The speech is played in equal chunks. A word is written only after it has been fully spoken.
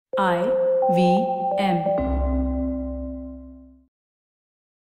IVM.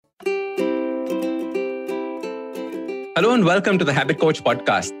 Hello and welcome to the Habit Coach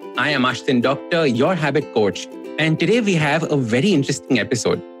podcast. I am Ashton Doctor, your habit coach. And today we have a very interesting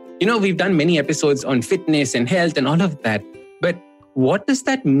episode. We've done many episodes on fitness and health and all of that. But what does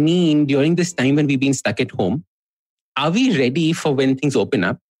that mean during this time when we've been stuck at home? Are we ready for when things open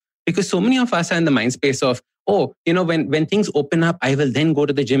up? Because so many of us are in the mind space of, when things open up, I will then go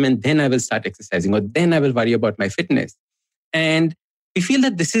to the gym and then I will start exercising, or then I will worry about my fitness. And we feel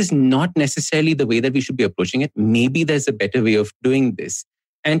that this is not necessarily the way that we should be approaching it. Maybe there's a better way of doing this.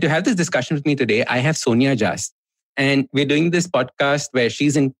 And to have this discussion with me today, I have Sonia Jhas. And we're doing this podcast where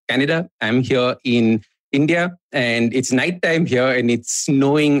she's in Canada. I'm here in India, and it's nighttime here and it's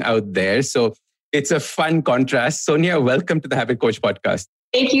snowing out there. So it's a fun contrast. Sonia, welcome to the Habit Coach podcast.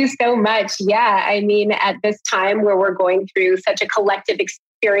 Thank you so much. Yeah, at this time where we're going through such a collective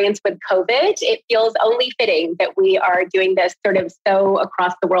experience with COVID, it feels only fitting that we are doing this sort of so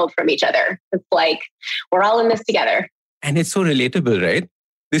across the world from each other. It's like we're all in this together. And it's so relatable, right?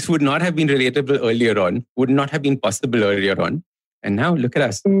 This would not have been relatable earlier on, would not have been possible earlier on. And now look at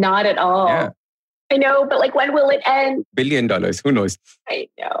us. Not at all. Yeah. I know, but when will it end? $1 billion, who knows? I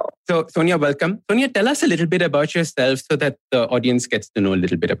know. So Sonia, welcome. Sonia, tell us a little bit about yourself so that the audience gets to know a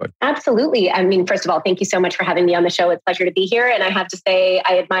little bit about you. Absolutely. First of all, thank you so much for having me on the show. It's a pleasure to be here. And I have to say,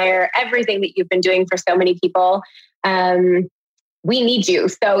 I admire everything that you've been doing for so many people. We need you.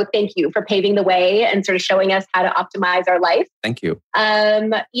 So thank you for paving the way and sort of showing us how to optimize our life. Thank you.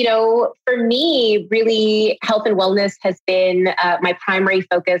 For me, really, health and wellness has been my primary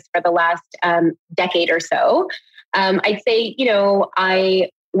focus for the last decade or so. I'd say, I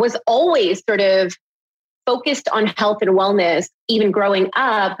was always sort of focused on health and wellness, even growing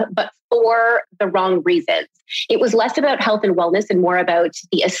up, but for the wrong reasons. It was less about health and wellness and more about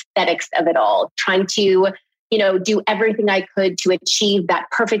the aesthetics of it all, trying to do everything I could to achieve that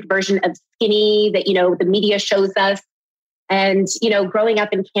perfect version of skinny that, the media shows us. And, growing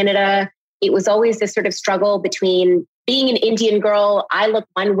up in Canada, it was always this sort of struggle between being an Indian girl, I look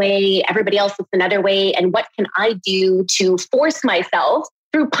one way, everybody else looks another way. And what can I do to force myself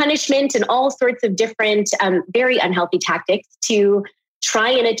through punishment and all sorts of different, very unhealthy tactics to try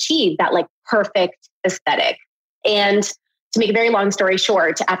and achieve that perfect aesthetic. And to make a very long story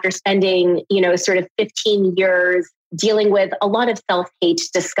short, after spending, sort of 15 years dealing with a lot of self-hate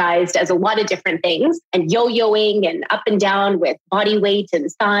disguised as a lot of different things and yo-yoing and up and down with body weight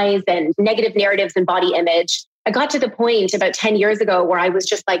and size and negative narratives and body image, I got to the point about 10 years ago where I was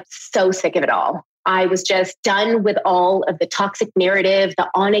just so sick of it all. I was just done with all of the toxic narrative, the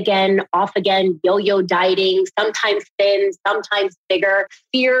on again, off again, yo-yo dieting, sometimes thin, sometimes bigger,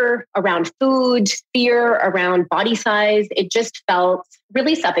 fear around food, fear around body size. It just felt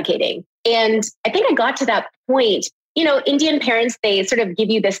really suffocating. And I think I got to that point. Indian parents, they sort of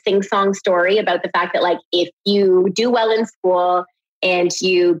give you this sing-song story about the fact that if you do well in school and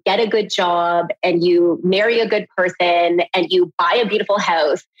you get a good job and you marry a good person and you buy a beautiful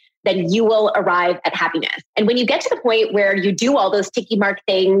house, then you will arrive at happiness. And when you get to the point where you do all those ticky mark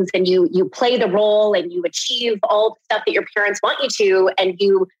things and you play the role and you achieve all the stuff that your parents want you to, and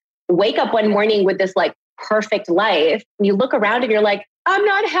you wake up one morning with this perfect life, and you look around and you're like, I'm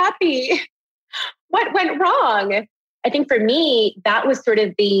not happy. What went wrong? I think for me, that was sort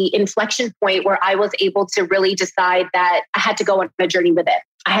of the inflection point where I was able to really decide that I had to go on a journey with it.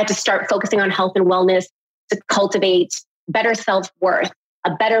 I had to start focusing on health and wellness to cultivate better self-worth,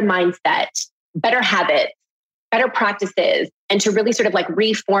 a better mindset, better habits, better practices, and to really sort of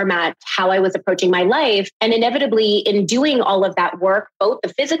reformat how I was approaching my life. And inevitably, in doing all of that work, both the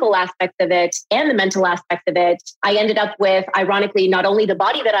physical aspects of it and the mental aspects of it, I ended up with, ironically, not only the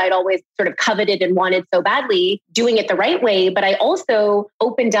body that I'd always sort of coveted and wanted so badly, doing it the right way, but I also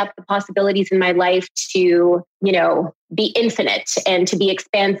opened up the possibilities in my life to, be infinite and to be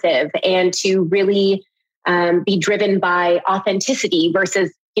expansive and to really be driven by authenticity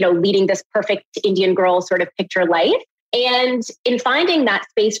versus, leading this perfect Indian girl sort of picture life. And in finding that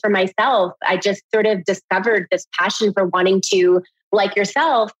space for myself, I just sort of discovered this passion for wanting to, like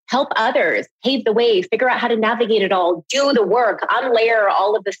yourself, help others, pave the way, figure out how to navigate it all, do the work, unlayer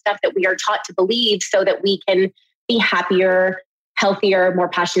all of the stuff that we are taught to believe so that we can be happier, healthier, more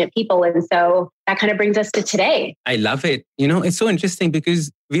passionate people. And so that kind of brings us to today. I love it. It's so interesting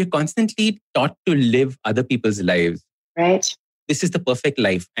because we're constantly taught to live other people's lives. Right. This is the perfect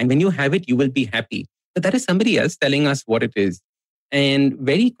life. And when you have it, you will be happy. But that is somebody else telling us what it is. And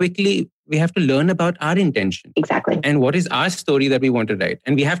very quickly, we have to learn about our intention. Exactly. And what is our story that we want to write.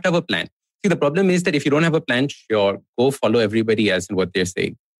 And we have to have a plan. See, the problem is that if you don't have a plan, sure, go follow everybody else and what they're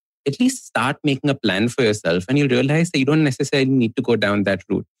saying. at least start making a plan for yourself and you'll realize that you don't necessarily need to go down that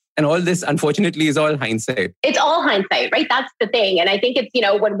route. And all this, unfortunately, is all hindsight. It's all hindsight, right? That's the thing. And I think it's,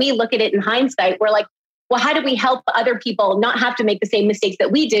 when we look at it in hindsight, we're like, well, how do we help other people not have to make the same mistakes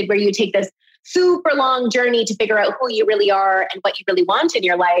that we did, where you take this super long journey to figure out who you really are and what you really want in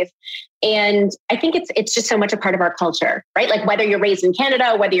your life. And I think it's just so much a part of our culture, right? Like whether you're raised in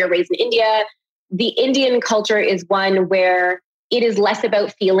Canada, whether you're raised in India, the Indian culture is one where it is less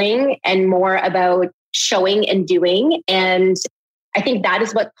about feeling and more about showing and doing. And I think that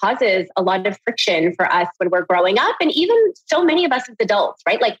is what causes a lot of friction for us when we're growing up. And even so many of us as adults,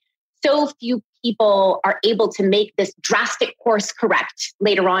 right? Like so few people are able to make this drastic course correct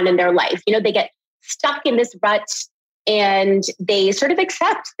later on in their life. They get stuck in this rut and they sort of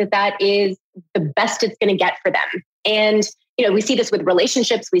accept that that is the best it's going to get for them. And, we see this with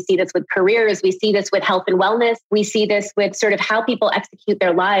relationships. We see this with careers. We see this with health and wellness. We see this with sort of how people execute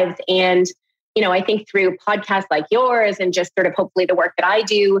their lives. And, I think through podcasts like yours and just sort of hopefully the work that I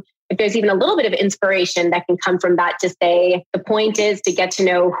do, if there's even a little bit of inspiration that can come from that, to say the point is to get to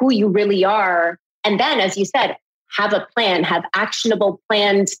know who you really are. And then, as you said, have a plan, have actionable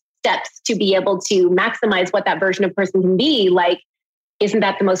planned steps to be able to maximize what that version of person can be. Like, isn't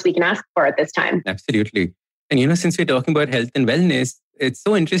that the most we can ask for at this time? Absolutely. And since we're talking about health and wellness, it's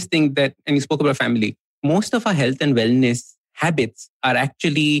so interesting that, and you spoke about family, most of our health and wellness habits are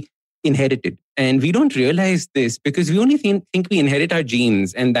actually inherited. And we don't realize this because we only think we inherit our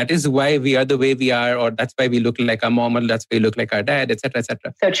genes. And that is why we are the way we are, or that's why we look like our mom, or that's why we look like our dad, etc.,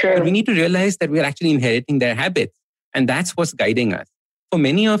 etc. So true. But we need to realize that we're actually inheriting their habits. And that's what's guiding us. For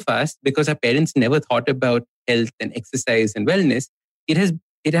many of us, because our parents never thought about health and exercise and wellness,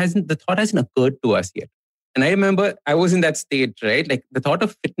 the thought hasn't occurred to us yet. And I remember I was in that state, right? Like the thought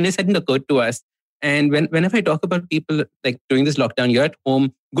of fitness hadn't occurred to us. And whenever I talk about people like during this lockdown, you're at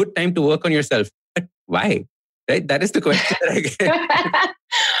home, good time to work on yourself. But why? Right? That is the question that I get.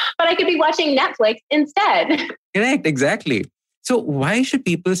 But I could be watching Netflix instead. Correct, exactly. So why should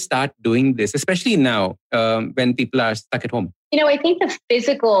people start doing this, especially now when people are stuck at home? I think the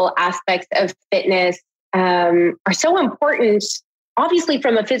physical aspects of fitness are so important, obviously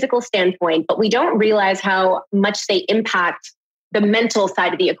from a physical standpoint, but we don't realize how much they impact the mental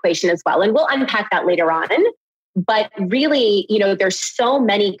side of the equation as well. And we'll unpack that later on. But really, there's so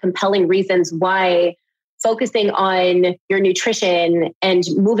many compelling reasons why focusing on your nutrition and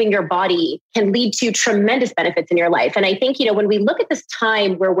moving your body can lead to tremendous benefits in your life. And I think, when we look at this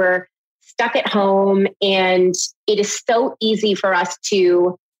time where we're stuck at home and it is so easy for us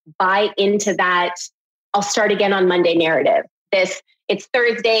to buy into that, I'll start again on Monday narrative. It's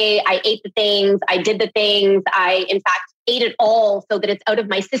Thursday, I ate the things, I did the things, I in fact ate it all so that it's out of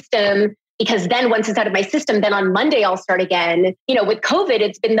my system, because then once it's out of my system, then on Monday I'll start again. With COVID,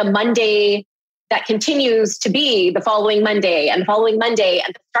 it's been the Monday that continues to be the following Monday and the following Monday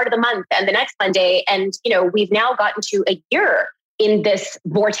and the start of the month and the next Monday. And, we've now gotten to a year in this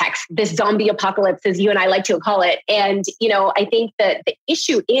vortex, this zombie apocalypse, as you and I like to call it. And, I think that the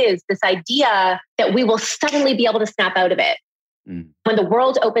issue is this idea that we will suddenly be able to snap out of it. When the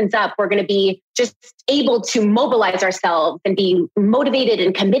world opens up, we're going to be just able to mobilize ourselves and be motivated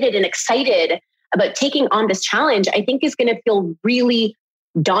and committed and excited about taking on this challenge. I think is going to feel really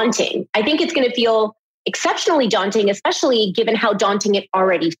daunting. I think it's going to feel exceptionally daunting, especially given how daunting it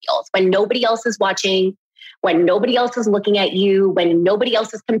already feels when nobody else is watching, when nobody else is looking at you, when nobody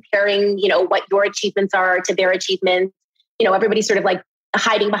else is comparing, what your achievements are to their achievements. Everybody's sort of like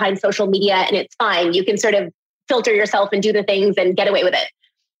hiding behind social media, and it's fine. You can sort of filter yourself and do the things and get away with it.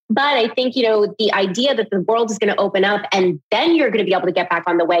 But I think, the idea that the world is going to open up and then you're going to be able to get back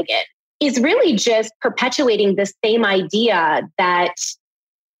on the wagon is really just perpetuating the same idea that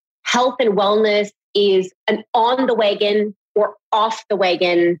health and wellness is an on the wagon or off the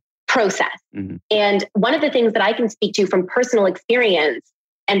wagon process. Mm-hmm. And one of the things that I can speak to from personal experience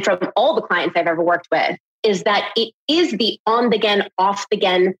and from all the clients I've ever worked with is that it is the on the again, off the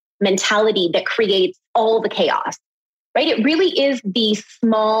again mentality that creates all the chaos, right? It really is the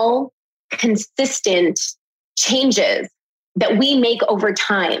small, consistent changes that we make over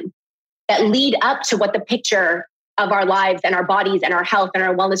time that lead up to what the picture of our lives and our bodies and our health and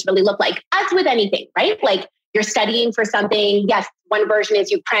our wellness really look like, as with anything, right? Like you're studying for something. Yes, one version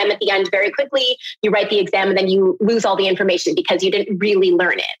is you cram at the end very quickly, you write the exam, and then you lose all the information because you didn't really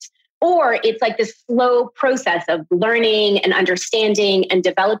learn it. Or it's like this slow process of learning and understanding and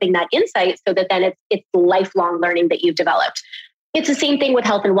developing that insight so that then it's lifelong learning that you've developed. It's the same thing with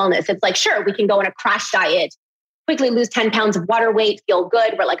health and wellness. It's like, sure, we can go on a crash diet, quickly lose 10 pounds of water weight, feel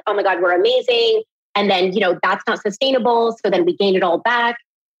good. We're like, oh my God, we're amazing. And then, that's not sustainable. So then we gain it all back.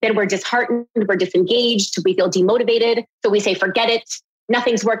 then we're disheartened, we're disengaged, we feel demotivated. So we say, forget it,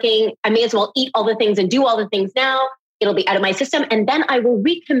 nothing's working. I may as well eat all the things and do all the things now. It'll be out of my system. And then I will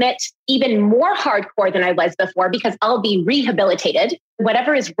recommit even more hardcore than I was before because I'll be rehabilitated.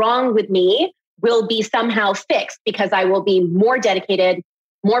 Whatever is wrong with me will be somehow fixed because I will be more dedicated,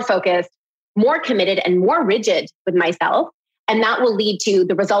 more focused, more committed, and more rigid with myself. And that will lead to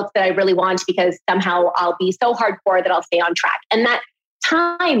the results that I really want because somehow I'll be so hardcore that I'll stay on track. And that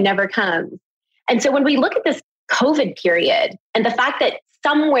time never comes. And so when we look at this COVID period and the fact that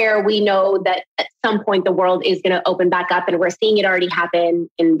somewhere we know that at some point the world is going to open back up and we're seeing it already happen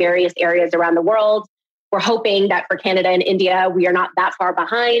in various areas around the world. We're hoping that for Canada and India, we are not that far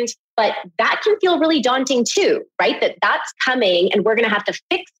behind, but that can feel really daunting too, right? That's coming and we're going to have to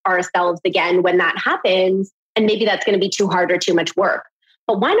fix ourselves again when that happens. And maybe that's going to be too hard or too much work.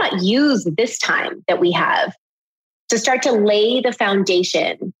 But why not use this time that we have to start to lay the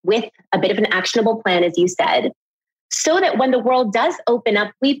foundation with a bit of an actionable plan, as you said, so that when the world does open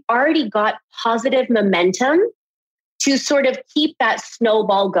up, we've already got positive momentum to sort of keep that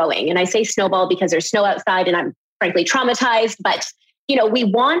snowball going. And I say snowball because there's snow outside and I'm frankly traumatized, but we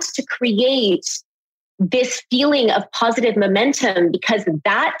want to create this feeling of positive momentum because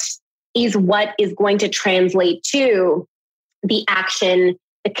that is what is going to translate to the action,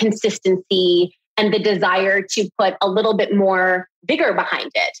 the consistency, and the desire to put a little bit more vigor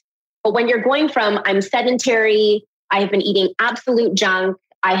behind it. But when you're going from, I'm sedentary, I have been eating absolute junk,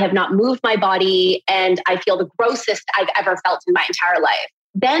 I have not moved my body, and I feel the grossest I've ever felt in my entire life.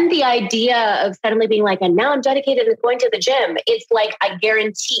 Then the idea of suddenly being like, and now I'm dedicated to going to the gym, it's like, I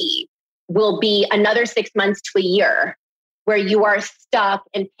guarantee will be another 6 months to a year where you are stuck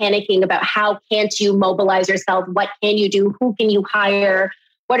and panicking about how can't you mobilize yourself? What can you do? Who can you hire?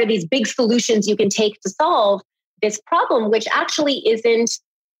 What are these big solutions you can take to solve this problem, which actually isn't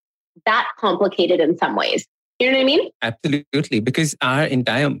that complicated in some ways. You know what I mean? Absolutely. Because our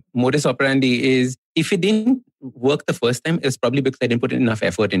entire modus operandi is, if it didn't work the first time, it's probably because I didn't put enough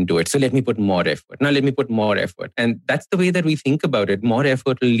effort into it. So let me put more effort. Now let me put more effort. And that's the way that we think about it. More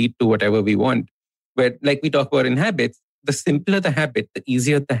effort will lead to whatever we want. But like we talk about in habits, the simpler the habit, the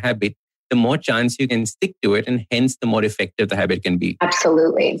easier the habit, the more chance you can stick to it. And hence, the more effective the habit can be.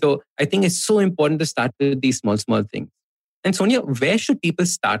 Absolutely. So I think it's so important to start with these small things. And Sonia, where should people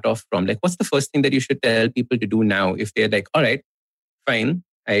start off from? Like, what's the first thing that you should tell people to do now if they're like, all right, fine,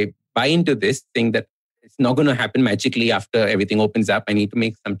 I buy into this thing that it's not going to happen magically after everything opens up. I need to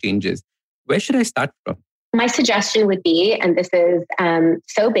make some changes. Where should I start from? My suggestion would be, and this is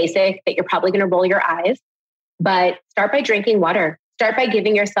so basic that you're probably going to roll your eyes, but start by drinking water. Start by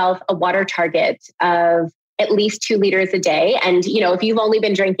giving yourself a water target of at least 2 liters a day. And, if you've only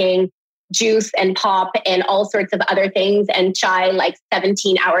been drinking juice and pop and all sorts of other things and chai like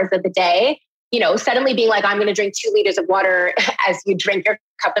 17 hours of the day, suddenly being like, I'm going to drink 2 liters of water as you drink your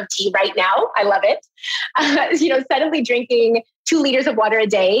cup of tea right now. I love it. Suddenly drinking 2 liters of water a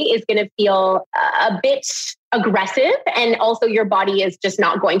day is going to feel a bit aggressive. And also your body is just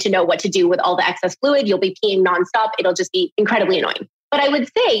not going to know what to do with all the excess fluid. You'll be peeing nonstop. It'll just be incredibly annoying. But I would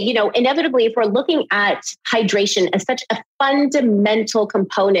say, inevitably, if we're looking at hydration as such a fundamental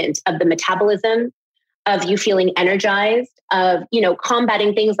component of the metabolism, of you feeling energized, of,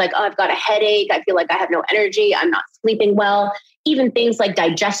 combating things like, oh, I've got a headache, I feel like I have no energy, I'm not sleeping well, even things like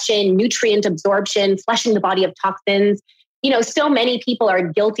digestion, nutrient absorption, flushing the body of toxins. So many people are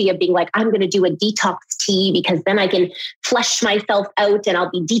guilty of being like, I'm going to do a detox tea because then I can flush myself out and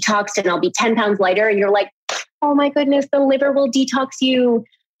I'll be detoxed and I'll be 10 pounds lighter. And you're like, oh my goodness, the liver will detox you.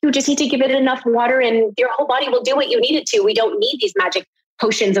 You just need to give it enough water and your whole body will do what you need it to. We don't need these magic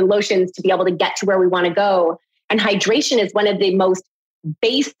potions and lotions to be able to get to where we want to go. And hydration is one of the most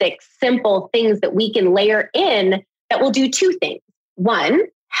basic, simple things that we can layer in that will do 2 things. One,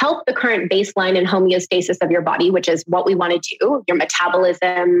 help the current baseline and homeostasis of your body, which is what we want to do, your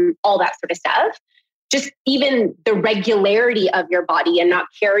metabolism, all that sort of stuff. Just even the regularity of your body and not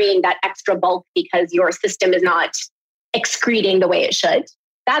carrying that extra bulk because your system is not excreting the way it should.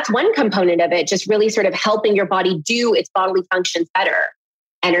 That's one component of it, just really sort of helping your body do its bodily functions better,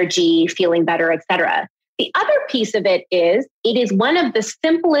 energy, feeling better, etc. The other piece of it is one of the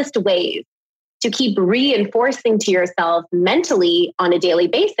simplest ways to keep reinforcing to yourself mentally on a daily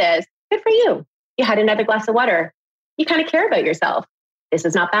basis. Good for you. You had another glass of water. You kind of care about yourself. This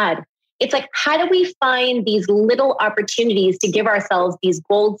is not bad. It's like, how do we find these little opportunities to give ourselves these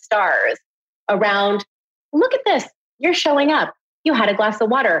gold stars around, look at this, you're showing up. You had a glass of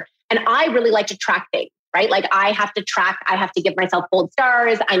water. And I really like to track things, right? Like I have to track, I have to give myself gold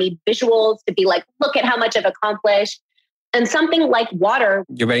stars. I need visuals to be like, look at how much I've accomplished. And something like water.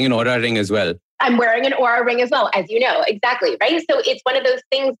 You're wearing an Oura ring as well. I'm wearing an Oura ring as well, as you know. Exactly. Right. So it's one of those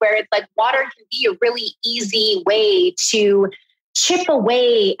things where it's like water can be a really easy way to chip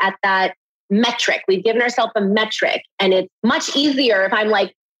away at that metric. We've given ourselves a metric, and it's much easier if I'm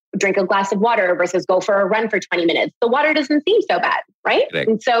like, drink a glass of water versus go for a run for 20 minutes. The water doesn't seem so bad, right? Correct.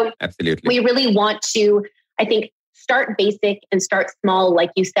 And so absolutely, we really want to, I think, start basic and start small,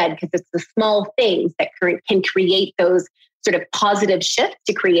 like you said, because it's the small things that can create those sort of positive shifts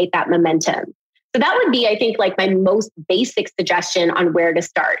to create that momentum. So that would be, I think, like my most basic suggestion on where to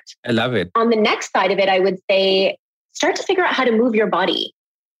start. I love it. On the next side of it, I would say, start to figure out how to move your body.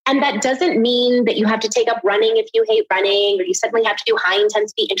 And that doesn't mean that you have to take up running if you hate running, or you suddenly have to do high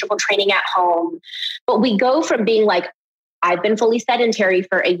intensity interval training at home. But we go from being like, I've been fully sedentary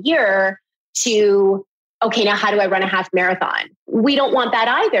for a year to, okay, now how do I run a half marathon? We don't want that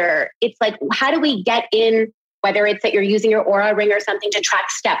either. It's like, how do we get in, whether it's that you're using your Oura ring or something to track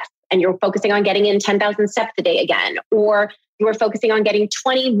steps and you're focusing on getting in 10,000 steps a day again, or you are focusing on getting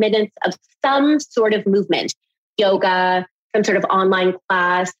 20 minutes of some sort of movement, yoga, some sort of online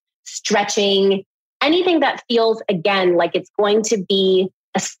class, stretching, anything that feels, again, like it's going to be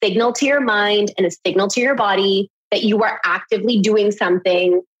a signal to your mind and a signal to your body that you are actively doing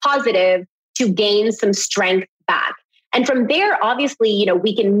something positive to gain some strength back. And from there, obviously,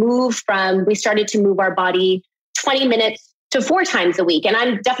 we can we started to move our body 20 minutes to 4 times a week. And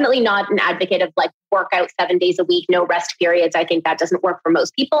I'm definitely not an advocate of like workout 7 days a week, no rest periods. I think that doesn't work for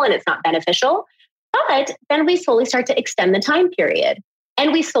most people and it's not beneficial. But then we slowly start to extend the time period,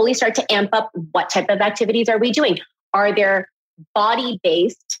 and we slowly start to amp up what type of activities are we doing? Are there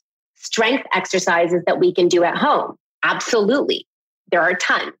body-based strength exercises that we can do at home? Absolutely. There are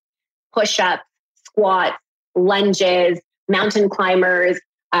tons. Push-ups, squats, lunges, mountain climbers,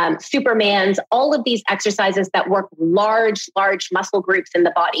 Supermans, all of these exercises that work large muscle groups in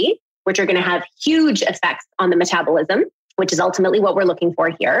the body, which are going to have huge effects on the metabolism, which is ultimately what we're looking for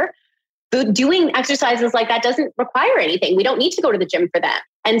here. Doing exercises like that doesn't require anything. We don't need to go to the gym for that.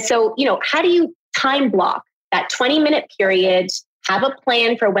 And so, how do you time block that 20-minute period, have a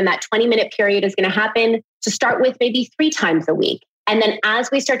plan for when that 20-minute period is going to happen, to start with maybe 3 times a week. And then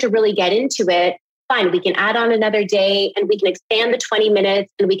as we start to really get into it, fine, we can add on another day and we can expand the 20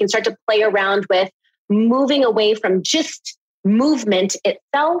 minutes and we can start to play around with moving away from just movement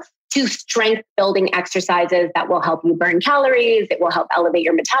itself to strength building exercises that will help you burn calories. It will help elevate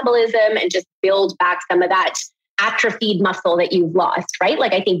your metabolism and just build back some of that atrophied muscle that you've lost, right?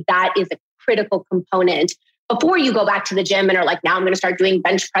 Like, I think that is a critical component before you go back to the gym and are like, now I'm going to start doing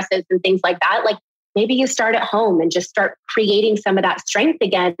bench presses and things like that. Like, maybe you start at home and just start creating some of that strength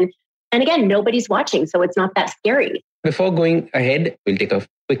again. And again, nobody's watching, so it's not that scary. Before going ahead, we'll take a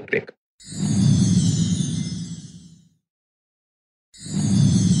quick break.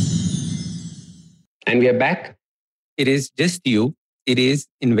 And we are back. It is just you. It is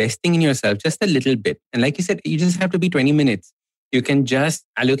investing in yourself just a little bit. And like you said, you just have to be 20 minutes. You can just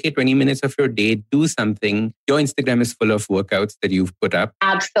allocate 20 minutes of your day, do something. Your Instagram is full of workouts that you've put up.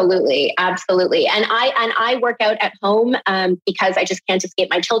 Absolutely. Absolutely. And I work out at home because I just can't escape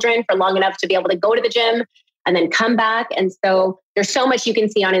my children for long enough to be able to go to the gym and then come back. And so there's so much you can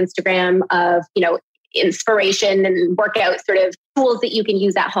see on Instagram of, inspiration and workout sort of tools that you can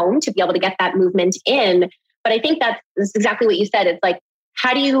use at home to be able to get that movement in. But I think that's exactly what you said. It's like,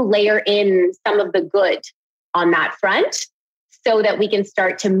 how do you layer in some of the good on that front so that we can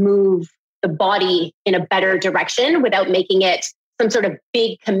start to move the body in a better direction without making it some sort of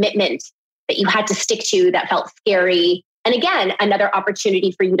big commitment that you had to stick to that felt scary. And again, another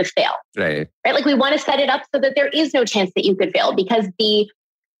opportunity for you to fail. Right. Like, we want to set it up so that there is no chance that you could fail, because the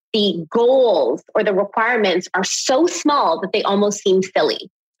goals or the requirements are so small that they almost seem silly.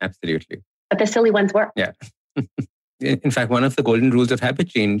 Absolutely. But the silly ones work. Yeah. In fact, one of the golden rules of habit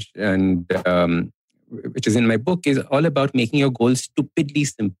change, and which is in my book, is all about making your goals stupidly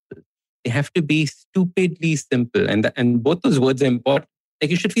simple. They have to be stupidly simple. And both those words are important.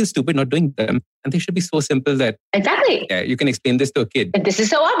 Like, you should feel stupid not doing them. And they should be so simple that... Exactly. Yeah, you can explain this to a kid. This is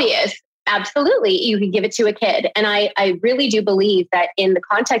so obvious. Absolutely. You can give it to a kid. And I really do believe that in the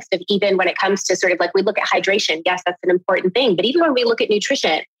context of, even when it comes to sort of like, we look at hydration, yes, that's an important thing. But even when we look at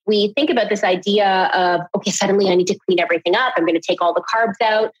nutrition, we think about this idea of, okay, suddenly I need to clean everything up. I'm going to take all the carbs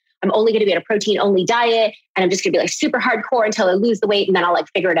out. I'm only going to be on a protein only diet. And I'm just going to be like super hardcore until I lose the weight. And then I'll like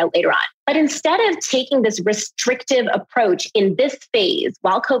figure it out later on. But instead of taking this restrictive approach in this phase,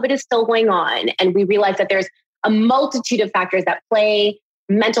 while COVID is still going on, and we realize that there's a multitude of factors that play,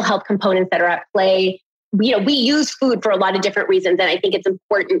 mental health components that are at play. We use food for a lot of different reasons. And I think it's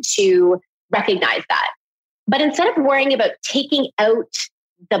important to recognize that. But instead of worrying about taking out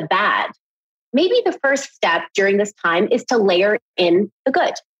the bad, maybe the first step during this time is to layer in the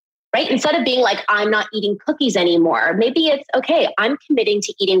good, right? Instead of being like, I'm not eating cookies anymore, maybe it's okay, I'm committing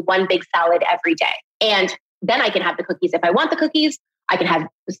to eating one big salad every day. And then I can have the cookies if I want the cookies. I can have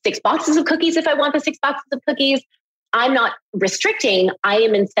 6 boxes of cookies if I want the 6 boxes of cookies. I'm not restricting. I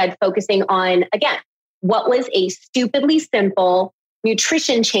am instead focusing on, again, what was a stupidly simple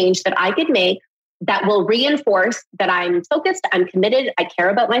nutrition change that I could make that will reinforce that I'm focused, I'm committed, I care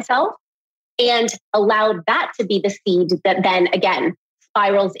about myself, and allow that to be the seed that then again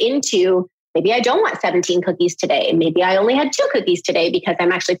spirals into, maybe I don't want 17 cookies today. Maybe I only had 2 cookies today because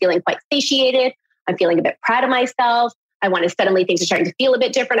I'm actually feeling quite satiated. I'm feeling a bit proud of myself. I want to suddenly things are starting to feel a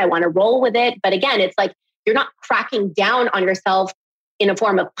bit different. I want to roll with it. But again, it's like you're not cracking down on yourself in a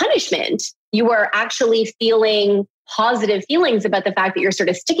form of punishment. You are actually feeling positive feelings about the fact that you're sort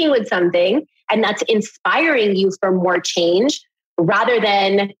of sticking with something, and that's inspiring you for more change rather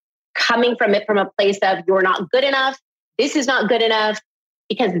than coming from it from a place of you're not good enough. This is not good enough,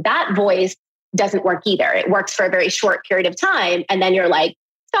 because that voice doesn't work either. It works for a very short period of time. And then you're like,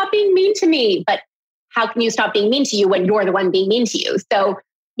 stop being mean to me. But how can you stop being mean to you when you're the one being mean to you? So,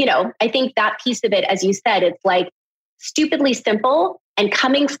 I think that piece of it, as you said, it's like stupidly simple and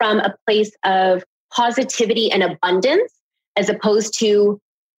coming from a place of positivity and abundance as opposed to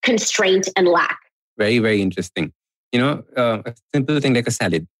constraint and lack. Very, very interesting. A simple thing like a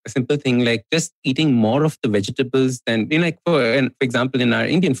salad, a simple thing like just eating more of the vegetables than, for example, in our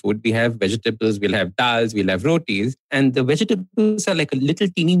Indian food, we have vegetables, we'll have dals, we'll have rotis, and the vegetables are like a little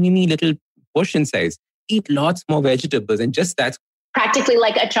teeny weeny little portion size. Eat lots more vegetables, and just that's practically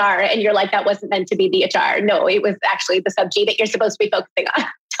like achar. And you're like, that wasn't meant to be the achar. No, it was actually the sabji that you're supposed to be focusing on.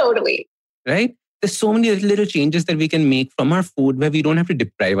 Totally. Right? There's so many little changes that we can make from our food where we don't have to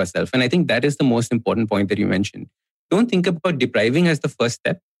deprive ourselves. And I think that is the most important point that you mentioned. Don't think about depriving as the first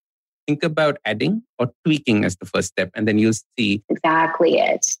step. Think about adding or tweaking as the first step. And then you'll see exactly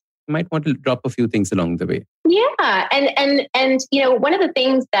it. You might want to drop a few things along the way. Yeah. And one of the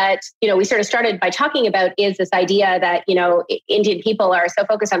things that, we sort of started by talking about is this idea that, Indian people are so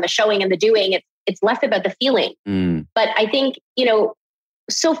focused on the showing and the doing. It's less about the feeling. But I think,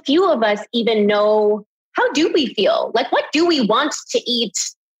 so few of us even know, how do we feel? Like, what do we want to eat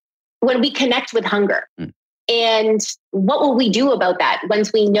when we connect with hunger? And what will we do about that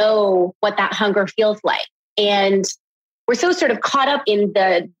once we know what that hunger feels like? And we're so sort of caught up in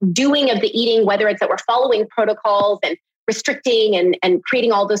the doing of the eating, whether it's that we're following protocols and restricting and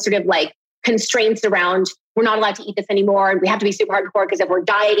creating all those sort of like constraints around, we're not allowed to eat this anymore. And we have to be super hardcore because if we're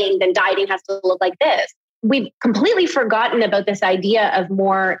dieting, then dieting has to look like this. We've completely forgotten about this idea of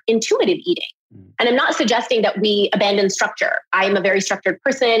more intuitive eating. And I'm not suggesting that we abandon structure. I'm a very structured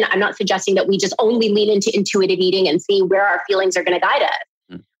person. I'm not suggesting that we just only lean into intuitive eating and see where our feelings are going to guide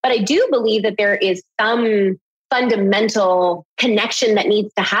us. But I do believe that there is some fundamental connection that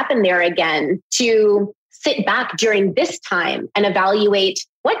needs to happen there again, to sit back during this time and evaluate,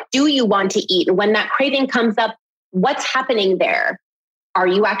 what do you want to eat? And when that craving comes up, what's happening there? Are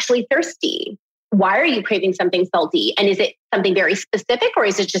you actually thirsty? Why are you craving something salty? And is it something very specific, or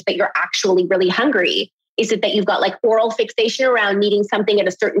is it just that you're actually really hungry? Is it that you've got like oral fixation around needing something at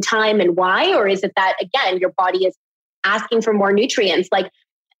a certain time, and why? Or is it that, again, your body is asking for more nutrients? Like,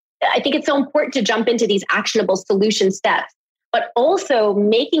 I think it's so important to jump into these actionable solution steps, but also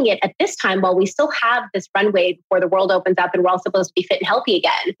making it at this time, while we still have this runway before the world opens up and we're all supposed to be fit and healthy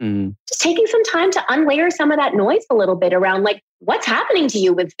again, just taking some time to unlayer some of that noise a little bit around like, what's happening to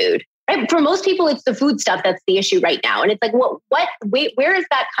you with food? Right? For most people, it's the food stuff that's the issue right now. And it's like, where is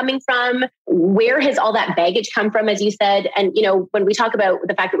that coming from? Where has all that baggage come from, as you said? And, when we talk about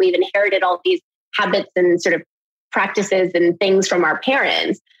the fact that we've inherited all these habits and sort of practices and things from our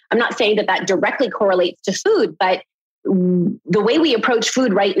parents, I'm not saying that directly correlates to food, but the way we approach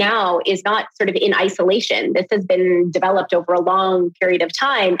food right now is not sort of in isolation. This has been developed over a long period of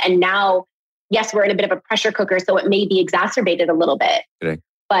time. And now, yes, we're in a bit of a pressure cooker, so it may be exacerbated a little bit. Correct.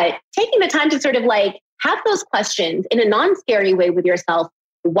 But taking the time to sort of like have those questions in a non-scary way with yourself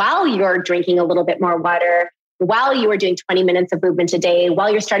while you're drinking a little bit more water, while you are doing 20 minutes of movement a day, while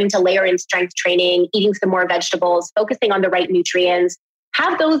you're starting to layer in strength training, eating some more vegetables, focusing on the right nutrients,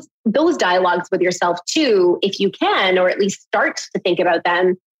 have those dialogues with yourself too, if you can, or at least start to think about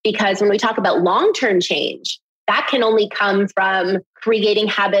them. Because when we talk about long-term change, that can only come from creating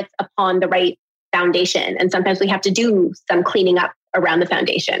habits upon the right foundation. And sometimes we have to do some cleaning up around the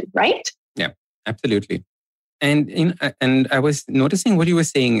foundation, right? Yeah, absolutely. And I was noticing what you were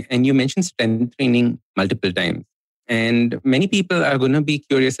saying, and you mentioned strength training multiple times. And many people are going to be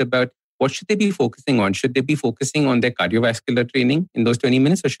curious about, what should they be focusing on? Should they be focusing on their cardiovascular training in those 20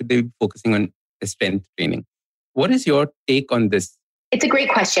 minutes, or should they be focusing on the strength training? What is your take on this? It's a great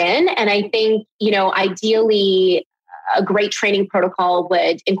question. And I think, ideally, a great training protocol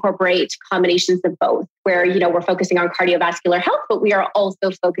would incorporate combinations of both, where, we're focusing on cardiovascular health, but we are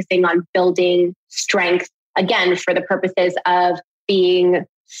also focusing on building strength, again, for the purposes of being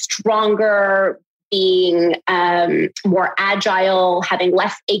stronger, being more agile, having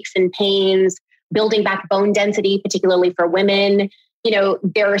less aches and pains, building back bone density, particularly for women.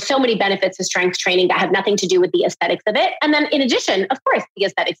 There are so many benefits of strength training that have nothing to do with the aesthetics of it. And then in addition, of course, the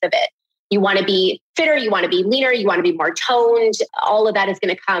aesthetics of it. You want to be fitter, you want to be leaner, you want to be more toned. All of that is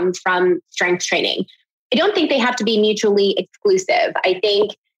going to come from strength training. I don't think they have to be mutually exclusive. I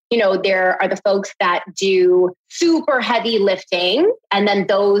think, there are the folks that do super heavy lifting, and then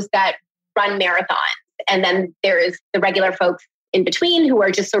those that run marathons. And then there's the regular folks in between who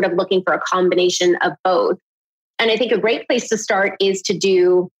are just sort of looking for a combination of both. And I think a great place to start is to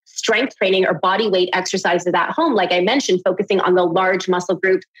do strength training or body weight exercises at home. Like I mentioned, focusing on the large muscle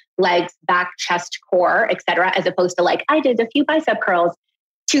groups, legs, back, chest, core, et cetera, as opposed to I did a few bicep curls.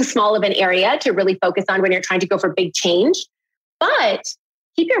 Too small of an area to really focus on when you're trying to go for big change. But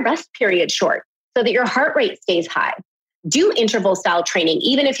keep your rest period short so that your heart rate stays high. Do interval style training,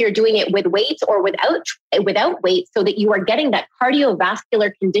 even if you're doing it with weights or without weights, so that you are getting that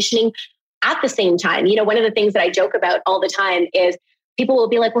cardiovascular conditioning at the same time. One of the things that I joke about all the time is people will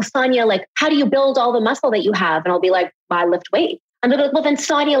be like, well, Sonia, how do you build all the muscle that you have? And I'll be like, well, I lift weights. And they're like, well, then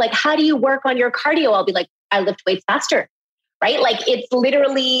Sonia, how do you work on your cardio? I'll be like, I lift weights faster, right? It's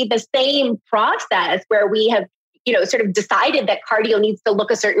literally the same process where we have, sort of decided that cardio needs to look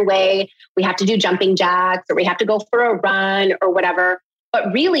a certain way. We have to do jumping jacks, or we have to go for a run or whatever.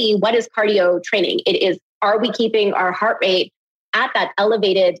 But really, what is cardio training? It is, are we keeping our heart rate at that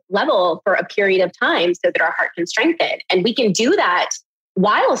elevated level for a period of time so that our heart can strengthen? And we can do that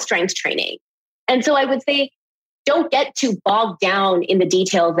while strength training. And so I would say, don't get too bogged down in the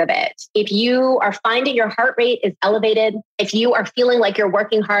details of it. If you are finding your heart rate is elevated, if you are feeling like you're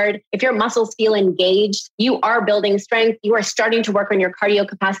working hard, if your muscles feel engaged, you are building strength, you are starting to work on your cardio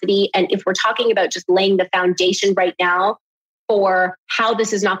capacity. And if we're talking about just laying the foundation right now for how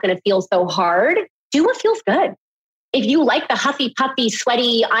this is not going to feel so hard, do what feels good. If you like the huffy, puffy,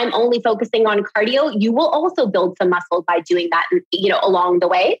 sweaty, I'm only focusing on cardio, you will also build some muscle by doing that, along the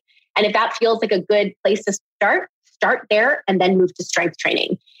way. And if that feels like a good place to start there and then move to strength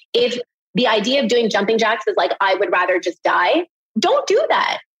training. If the idea of doing jumping jacks is I would rather just die, don't do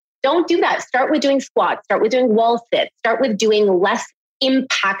that. Don't do that. Start with doing squats, start with doing wall sits, start with doing less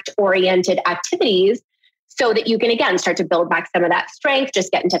impact-oriented activities so that you can, again, start to build back some of that strength,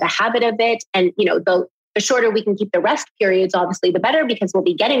 just get into the habit of it. And, the shorter we can keep the rest periods, obviously, the better, because we'll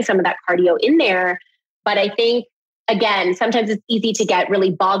be getting some of that cardio in there. But I think, again, sometimes it's easy to get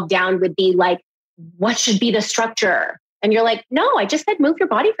really bogged down with the what should be the structure? And you're like, no, I just said move your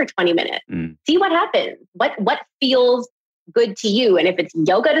body for 20 minutes. See what happens. What feels good to you? And if it's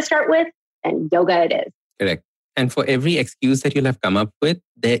yoga to start with, then yoga it is. Correct. And for every excuse that you'll have come up with,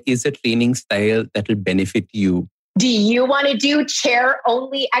 there is a training style that will benefit you. Do you want to do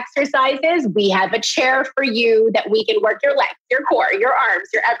chair-only exercises? We have a chair for you that we can work your legs, your core, your arms,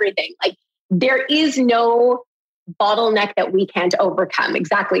 your everything. There is no bottleneck that we can't overcome,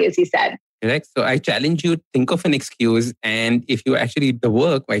 exactly as you said. Correct. So I challenge you, think of an excuse. And if you actually do the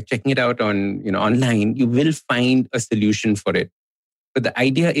work by checking it out on, online, you will find a solution for it. But the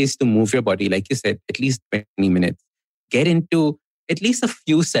idea is to move your body, like you said, at least 20 minutes. Get into at least a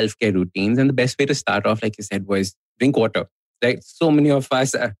few self-care routines. And the best way to start off, like you said, was drink water. Right? So many of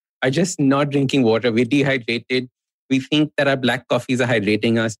us are just not drinking water. We're dehydrated. We think that our black coffees are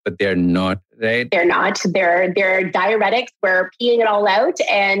hydrating us, but they're not, right? They're not. They're diuretics. We're peeing it all out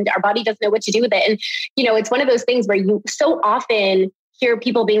and our body doesn't know what to do with it. And, it's one of those things where you so often hear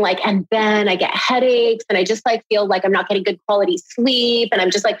people being like, and then I get headaches and I just feel like I'm not getting good quality sleep and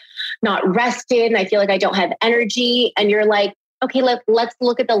I'm just not rested and I feel like I don't have energy. And you're like, okay, let's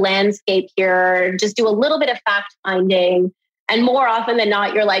look at the landscape here. Just do a little bit of fact finding. And more often than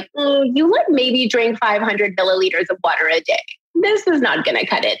not, you're like, you maybe drink 500 milliliters of water a day. This is not going to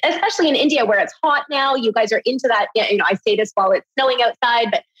cut it, especially in India where it's hot now. You guys are into that. I say this while it's snowing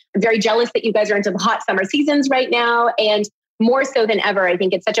outside, but I'm very jealous that you guys are into the hot summer seasons right now. And more so than ever, I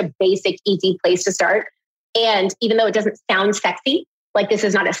think it's such a basic, easy place to start. And even though it doesn't sound sexy, this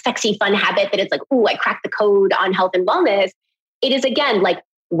is not a sexy, fun habit that it's I cracked the code on health and wellness. It is, again,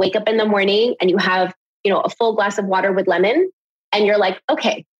 wake up in the morning and you have, a full glass of water with lemon. And you're like,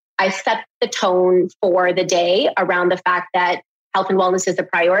 okay, I set the tone for the day around the fact that health and wellness is a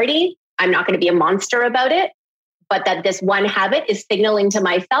priority. I'm not going to be a monster about it, but that this one habit is signaling to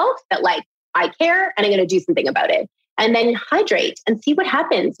myself that like, I care and I'm going to do something about it. And then hydrate and see what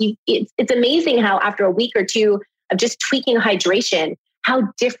happens. It's amazing how after a week or two of just tweaking hydration,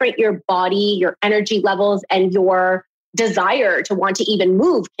 how different your body, your energy levels, and your desire to want to even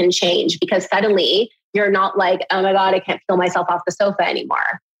move can change, because suddenly you're not like, oh my God, I can't feel myself off the sofa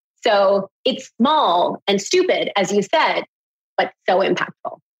anymore. So it's small and stupid, as you said, but so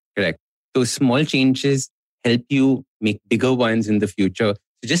impactful. Correct. Those small changes help you make bigger ones in the future.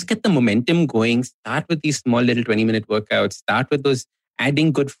 So just get the momentum going. Start with these small little 20-minute workouts. Start with those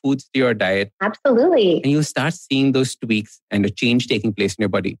adding good foods to your diet. Absolutely. And you start seeing those tweaks and a change taking place in your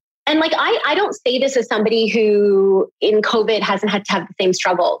body. And like, I don't say this as somebody who in COVID hasn't had to have the same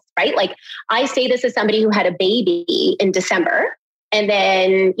struggles, right? Like I say this as somebody who had a baby in December and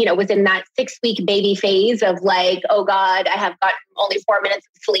then, was in that 6-week baby phase of like, oh God, I have gotten only 4 minutes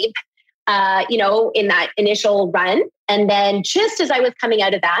of sleep, in that initial run. And then just as I was coming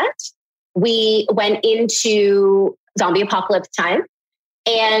out of that, we went into zombie apocalypse time.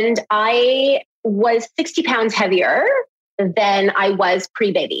 And I was 60 pounds heavier than I was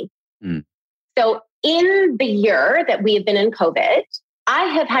pre-baby. So in the year that we have been in COVID, I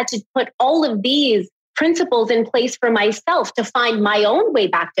have had to put all of these principles in place for myself to find my own way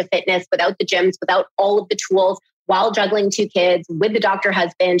back to fitness without the gyms, without all of the tools, while juggling 2 kids, with the doctor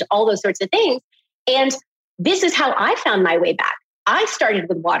husband, all those sorts of things. And this is how I found my way back. I started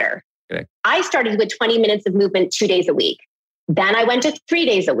with water. Correct. I started with 20 minutes of movement 2 days a week. Then I went to 3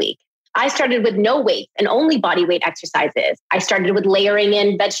 days a week. I started with no weights and only body weight exercises. I started with layering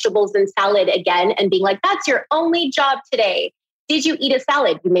in vegetables and salad again and being like, that's your only job today. Did you eat a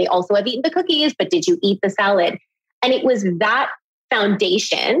salad? You may also have eaten the cookies, but did you eat the salad? And it was that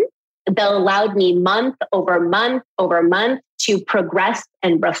foundation that allowed me month over month over month to progress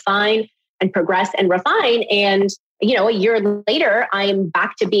and refine and progress and refine. And a year later, I'm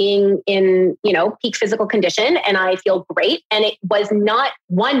back to being in, peak physical condition and I feel great. And it was not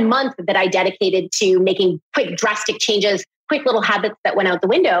 1 month that I dedicated to making quick, drastic changes, quick little habits that went out the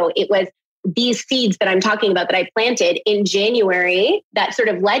window. It was these seeds that I'm talking about that I planted in January that sort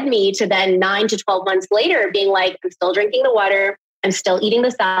of led me to then 9 to 12 months later being like, I'm still drinking the water. I'm still eating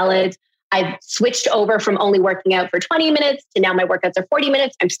the salads. I've switched over from only working out for 20 minutes to now my workouts are 40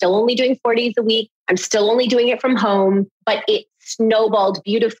 minutes. I'm still only doing 4 days a week. I'm still only doing it from home, but it snowballed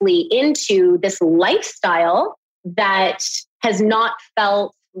beautifully into this lifestyle that has not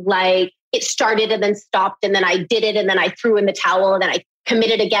felt like it started and then stopped and then I did it and then I threw in the towel and then I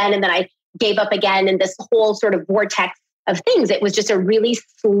committed again and then I gave up again, and this whole sort of vortex of things. It was just a really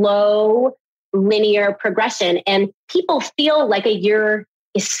slow, linear progression. And people feel like a year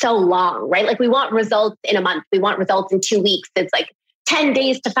is so long, right? Like we want results in a month. We want results in 2 weeks. It's like 10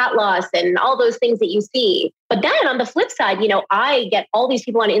 days to fat loss and all those things that you see. But then on the flip side, I get all these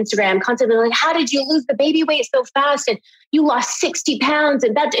people on Instagram constantly like, how did you lose the baby weight so fast? And you lost 60 pounds.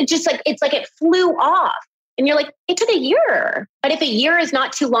 And that it's like it flew off. And you're like, it took a year. But if a year is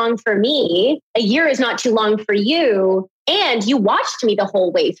not too long for me, a year is not too long for you. And you watched me the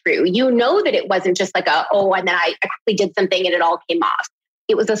whole way through. You know that it wasn't just like and then I quickly did something and it all came off.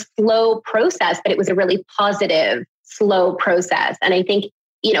 It was a slow process, but it was a really positive, slow process. And I think,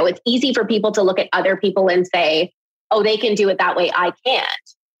 it's easy for people to look at other people and say, oh, they can do it that way. I can't.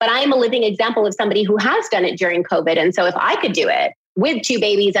 But I am a living example of somebody who has done it during COVID. And so if I could do it with 2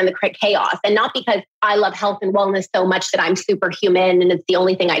 babies and the chaos, and not because I love health and wellness so much that I'm superhuman and it's the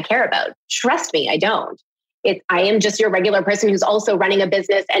only thing I care about. Trust me, I don't. I am just your regular person who's also running a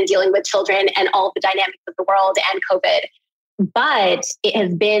business and dealing with children and all the dynamics of the world and COVID. But it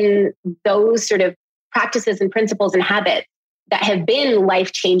has been those sort of practices and principles and habits that have been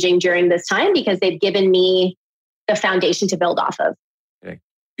life-changing during this time because they've given me the foundation to build off of. Correct.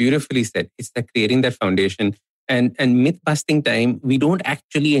 Beautifully said. It's like creating that foundation. And myth-busting time, we don't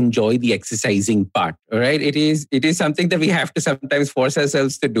actually enjoy the exercising part, all right? It is something that we have to sometimes force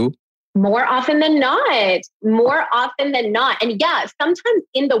ourselves to do. More often than not. And yeah, sometimes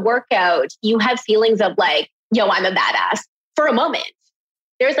in the workout, you have feelings of like, yo, I'm a badass for a moment.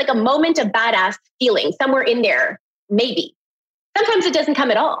 There's like a moment of badass feeling somewhere in there, maybe. Sometimes it doesn't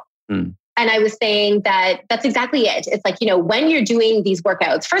come at all. And I was saying that that's exactly it. It's like, when you're doing these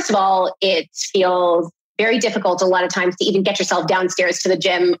workouts, first of all, it feels very difficult a lot of times to even get yourself downstairs to the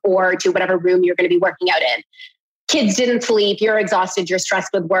gym or to whatever room you're going to be working out in. Kids didn't sleep, you're exhausted, you're stressed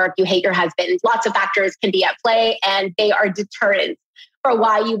with work, you hate your husband. Lots of factors can be at play and they are deterrents for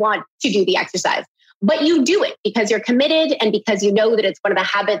why you want to do the exercise. But you do it because you're committed and because you know that it's one of the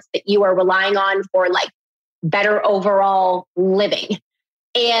habits that you are relying on for like better overall living.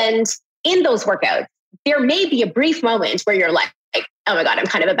 And in those workouts, there may be a brief moment where you're like, oh my God, I'm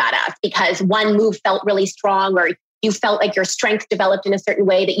kind of a badass because one move felt really strong, or you felt like your strength developed in a certain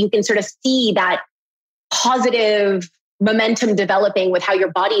way that you can sort of see that positive momentum developing with how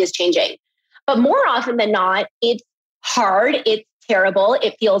your body is changing. But more often than not, it's hard, it's terrible,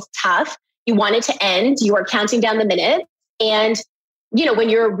 it feels tough. You want it to end, you are counting down the minutes. And, when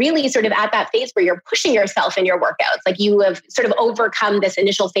you're really sort of at that phase where you're pushing yourself in your workouts, like you have sort of overcome this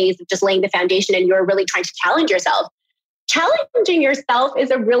initial phase of just laying the foundation and you're really trying to challenge yourself. Challenging yourself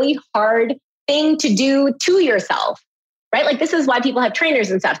is a really hard thing to do to yourself, right? Like this is why people have trainers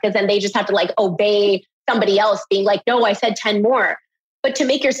and stuff, because then they just have to like obey somebody else being like, no, I said 10 more. But to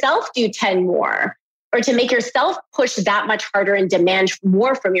make yourself do 10 more, or to make yourself push that much harder and demand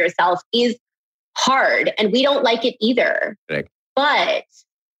more from yourself is hard. And we don't like it either. Correct. But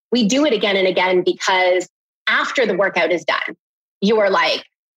we do it again and again because after the workout is done, you are like,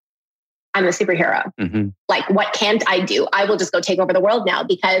 I'm a superhero. Mm-hmm. Like, what can't I do? I will just go take over the world now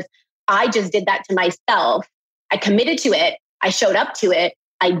because I just did that to myself. I committed to it. I showed up to it.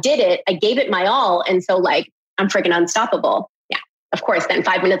 I did it. I gave it my all. And so like, I'm freaking unstoppable. Yeah. Of course, then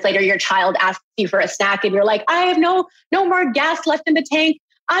 5 minutes later, your child asks you for a snack and you're like, I have no more gas left in the tank.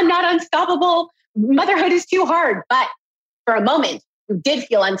 I'm not unstoppable. Motherhood is too hard. But for a moment, you did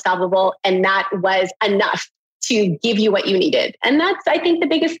feel unstoppable. And that was enough to give you what you needed. And that's, I think, the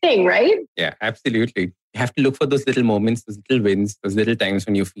biggest thing, right? Yeah, absolutely. You have to look for those little moments, those little wins, those little times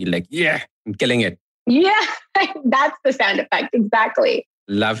when you feel like, yeah, I'm killing it. Yeah, that's the sound effect. Exactly.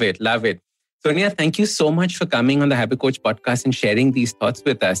 Love it. Love it. Sonia, thank you so much for coming on the Habit Coach podcast and sharing these thoughts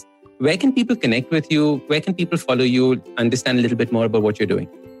with us. Where can people connect with you? Where can people follow you, understand a little bit more about what you're doing?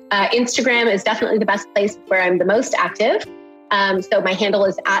 Instagram is definitely the best place where I'm the most active. So my handle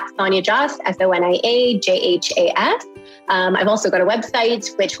is at Sonia Jhas, SONIAJHAS. I've also got a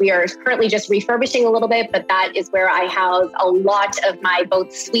website, which we are currently just refurbishing a little bit, but that is where I house a lot of my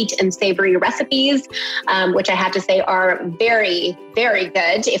both sweet and savory recipes, which I have to say are very, very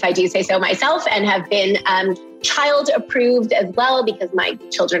good, if I do say so myself, and have been child approved as well, because my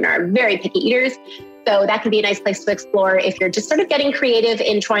children are very picky eaters. So that can be a nice place to explore if you're just sort of getting creative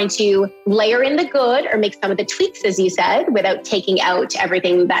in trying to layer in the good or make some of the tweaks, as you said, without taking out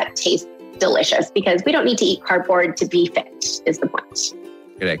everything that tastes delicious, because we don't need to eat cardboard to be fit, is the point.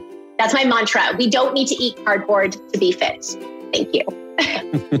 Correct. That's my mantra. We don't need to eat cardboard to be fit. Thank you.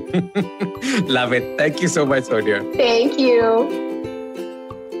 Love it. Thank you so much, Sonia. Thank you.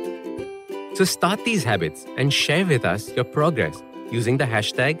 So start these habits and share with us your progress using the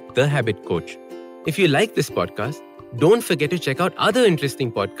hashtag #TheHabitCoach. If you like this podcast, don't forget to check out other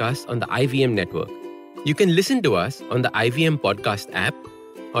interesting podcasts on the IVM network. You can listen to us on the IVM Podcast app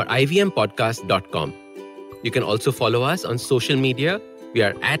or ivmpodcast.com. You can also follow us on social media. We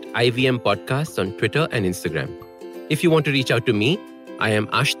are at IVM Podcasts on Twitter and Instagram. If you want to reach out to me, I am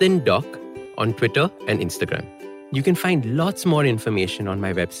Ashtin Doc on Twitter and Instagram. You can find lots more information on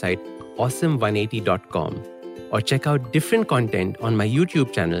my website, awesome180.com, or check out different content on my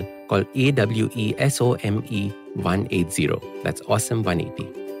YouTube channel called AWESOME 180. That's Awesome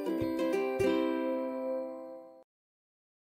 180.